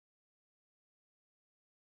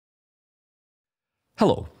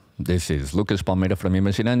Hello, this is Lucas Palmeira from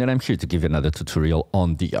Imaginando, and I'm here to give you another tutorial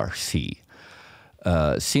on DRC.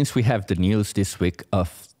 Since we have the news this week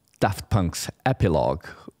of Daft Punk's epilogue,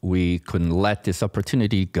 we couldn't let this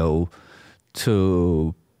opportunity go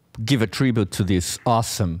to give a tribute to this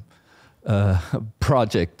awesome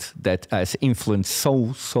project that has influenced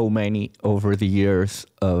so many over the years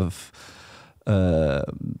of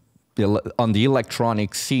on the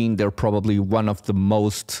electronic scene. They're probably one of the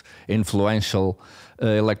most influential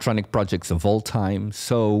electronic projects of all time.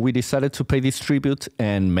 So we decided to pay this tribute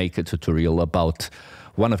and make a tutorial about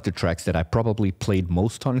one of the tracks that I probably played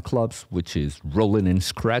most on clubs, which is Rollin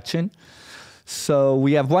Scratchin. So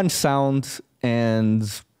we have one sound, and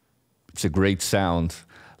it's a great sound.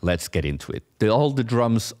 Let's get into it. All the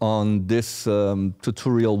drums on this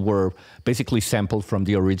tutorial were basically sampled from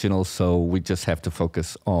the original, so we just have to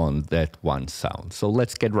focus on that one sound. So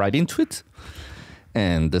let's get right into it.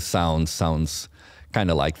 And the sound sounds kind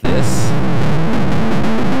of like this.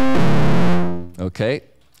 Okay,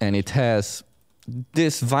 and it has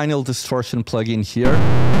this vinyl distortion plugin here.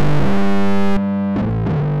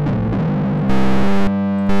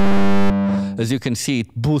 As you can see,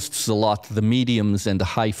 it boosts a lot the mediums and the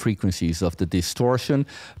high frequencies of the distortion,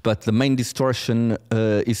 but the main distortion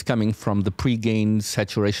is coming from the pre-gain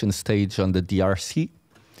saturation stage on the DRC.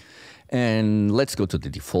 And let's go to the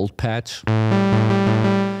default patch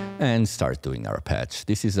and start doing our patch.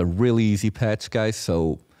 This is a really easy patch, guys,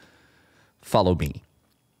 so follow me.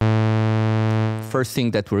 First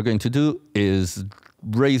thing that we're going to do is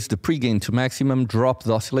raise the pre-gain to maximum, drop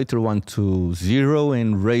the oscillator 1 to 0,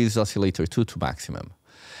 and raise oscillator 2 to maximum.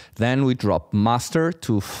 Then we drop master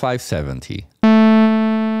to 570.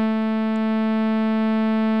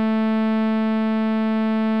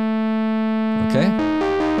 Okay.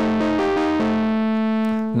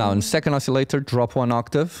 Now in second oscillator, drop 1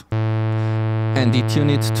 octave and detune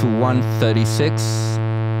it to 136.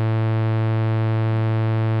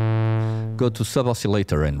 Go to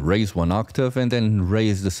sub-oscillator and raise 1 octave, and then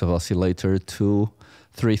raise the sub-oscillator to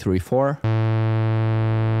 334.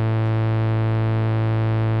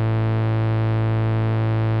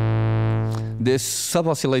 This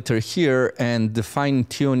sub-oscillator here and the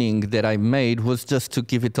fine-tuning that I made was just to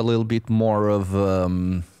give it a little bit more of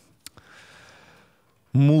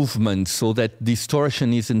movement, so that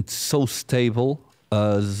distortion isn't so stable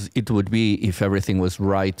as it would be if everything was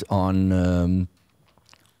right on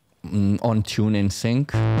tune and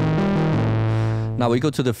sync. Now we go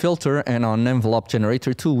to the filter, and on envelope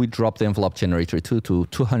generator 2 we drop the envelope generator 2 to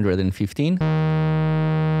 215,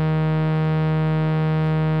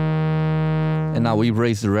 and now we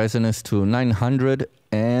raise the resonance to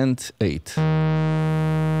 908.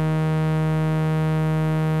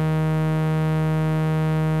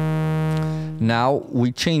 Now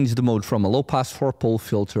we change the mode from a low-pass 4-pole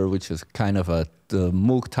filter, which is kind of a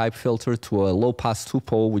Moog type filter, to a low-pass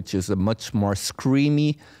 2-pole, which is a much more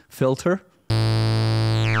screamy filter, as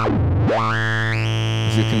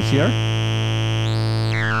you can hear.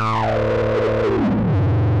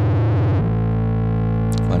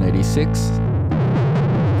 (186).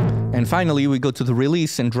 And finally we go to the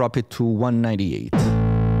release and drop it to 198.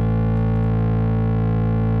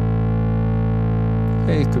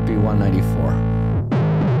 Okay, it could be 194.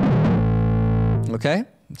 Okay,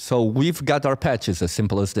 so we've got our patches, as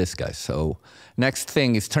simple as this, guys. So next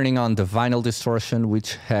thing is turning on the vinyl distortion,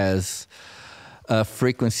 which has a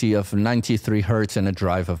frequency of 93 Hertz and a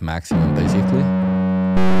drive of maximum, basically.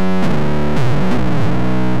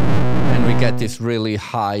 And we get this really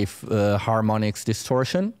high harmonics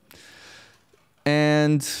distortion.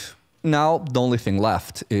 And now the only thing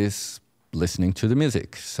left is listening to the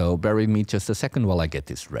music. So bear with me just a second while I get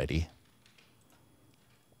this ready.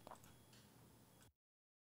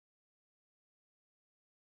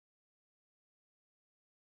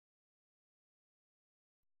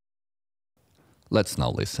 Let's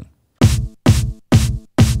now listen.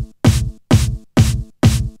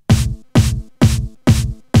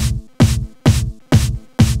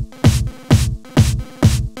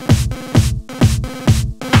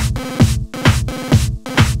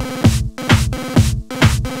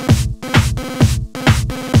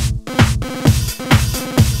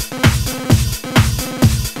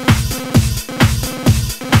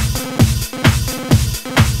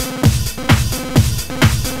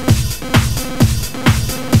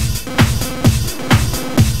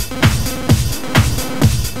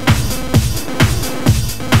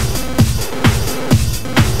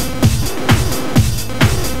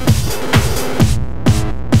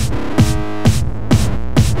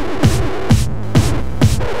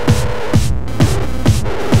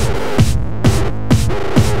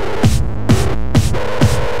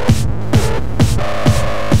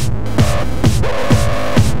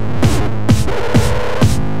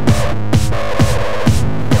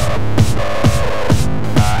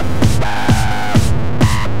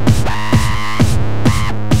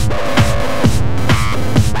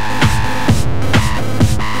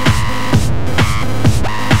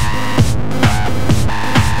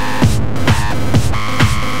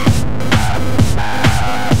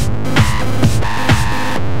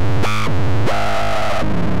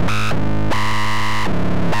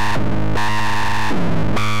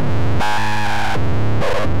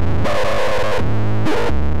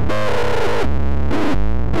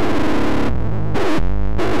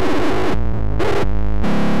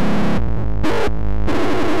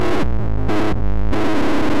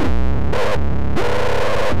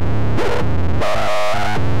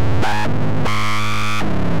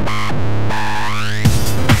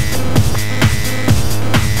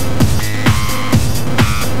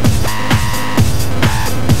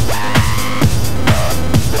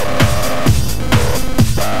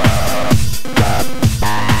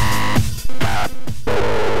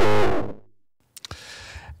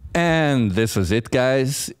 And this was it,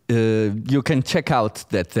 guys. You can check out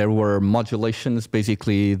that there were modulations.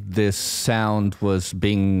 Basically, this sound was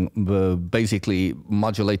being basically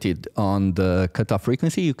modulated on the cutoff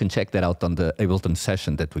frequency. You can check that out on the Ableton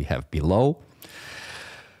session that we have below.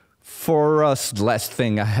 For us, the last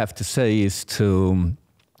thing I have to say is to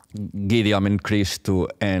Gideon Christo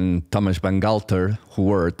and Thomas Bangalter, who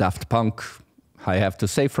were Daft Punk. I have to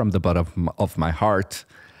say from the bottom of my heart,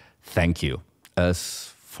 thank you. As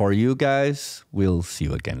for you guys, we'll see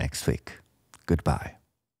you again next week. Goodbye.